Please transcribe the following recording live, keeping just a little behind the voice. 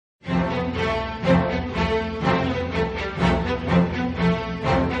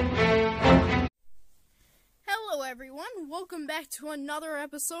welcome back to another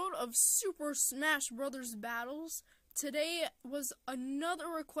episode of Super Smash Bros. Battles. Today was another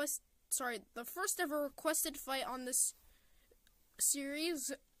the first ever requested fight on this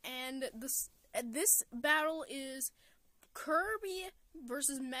series, and this battle is Kirby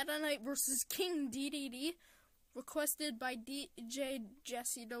versus Meta Knight versus King DDD, requested by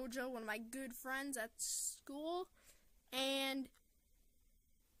T.O.S.G, one of my good friends at school, and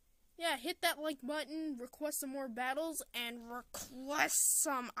yeah, hit that like button, request some more battles, and request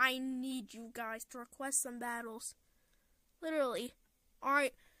some. I need you guys to request some battles. Literally.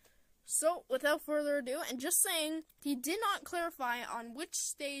 Alright, so without further ado, and just saying, he did not clarify on which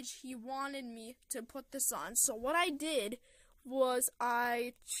stage he wanted me to put this on. So what I did was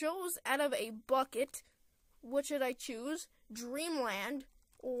I chose out of a bucket, which did I choose? Dreamland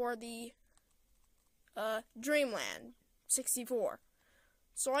or the Dreamland 64.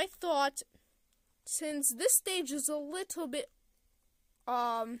 So I thought, since this stage is a little bit,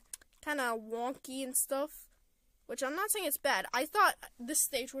 kind of wonky and stuff, which I'm not saying it's bad, I thought this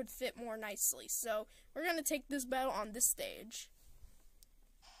stage would fit more nicely. So we're going to take this battle on this stage.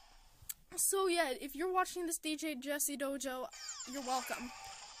 So yeah, if you're watching this DJ Jesse Dojo, you're welcome.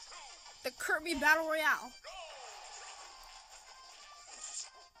 The Kirby Battle Royale.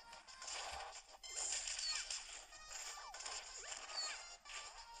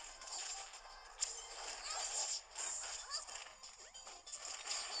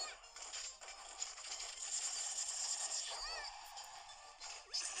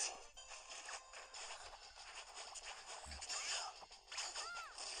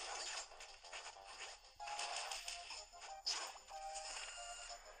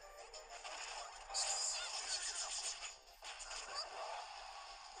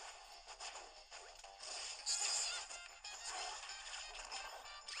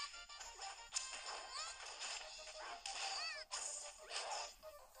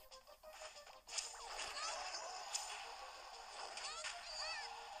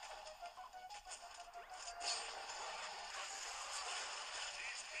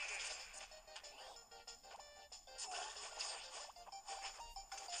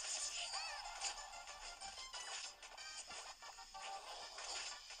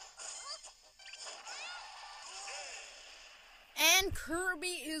 And Kirby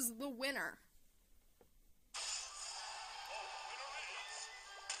is the winner.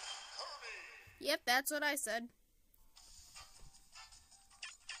 Yep, that's what I said.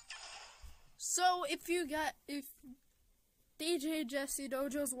 So if DJ Jesse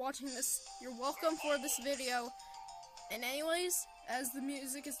Dojo's watching this, you're welcome for this video. And anyways, as the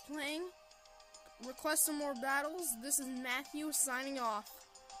music is playing, request some more battles. This is Matthew signing off.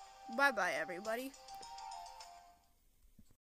 Bye bye everybody.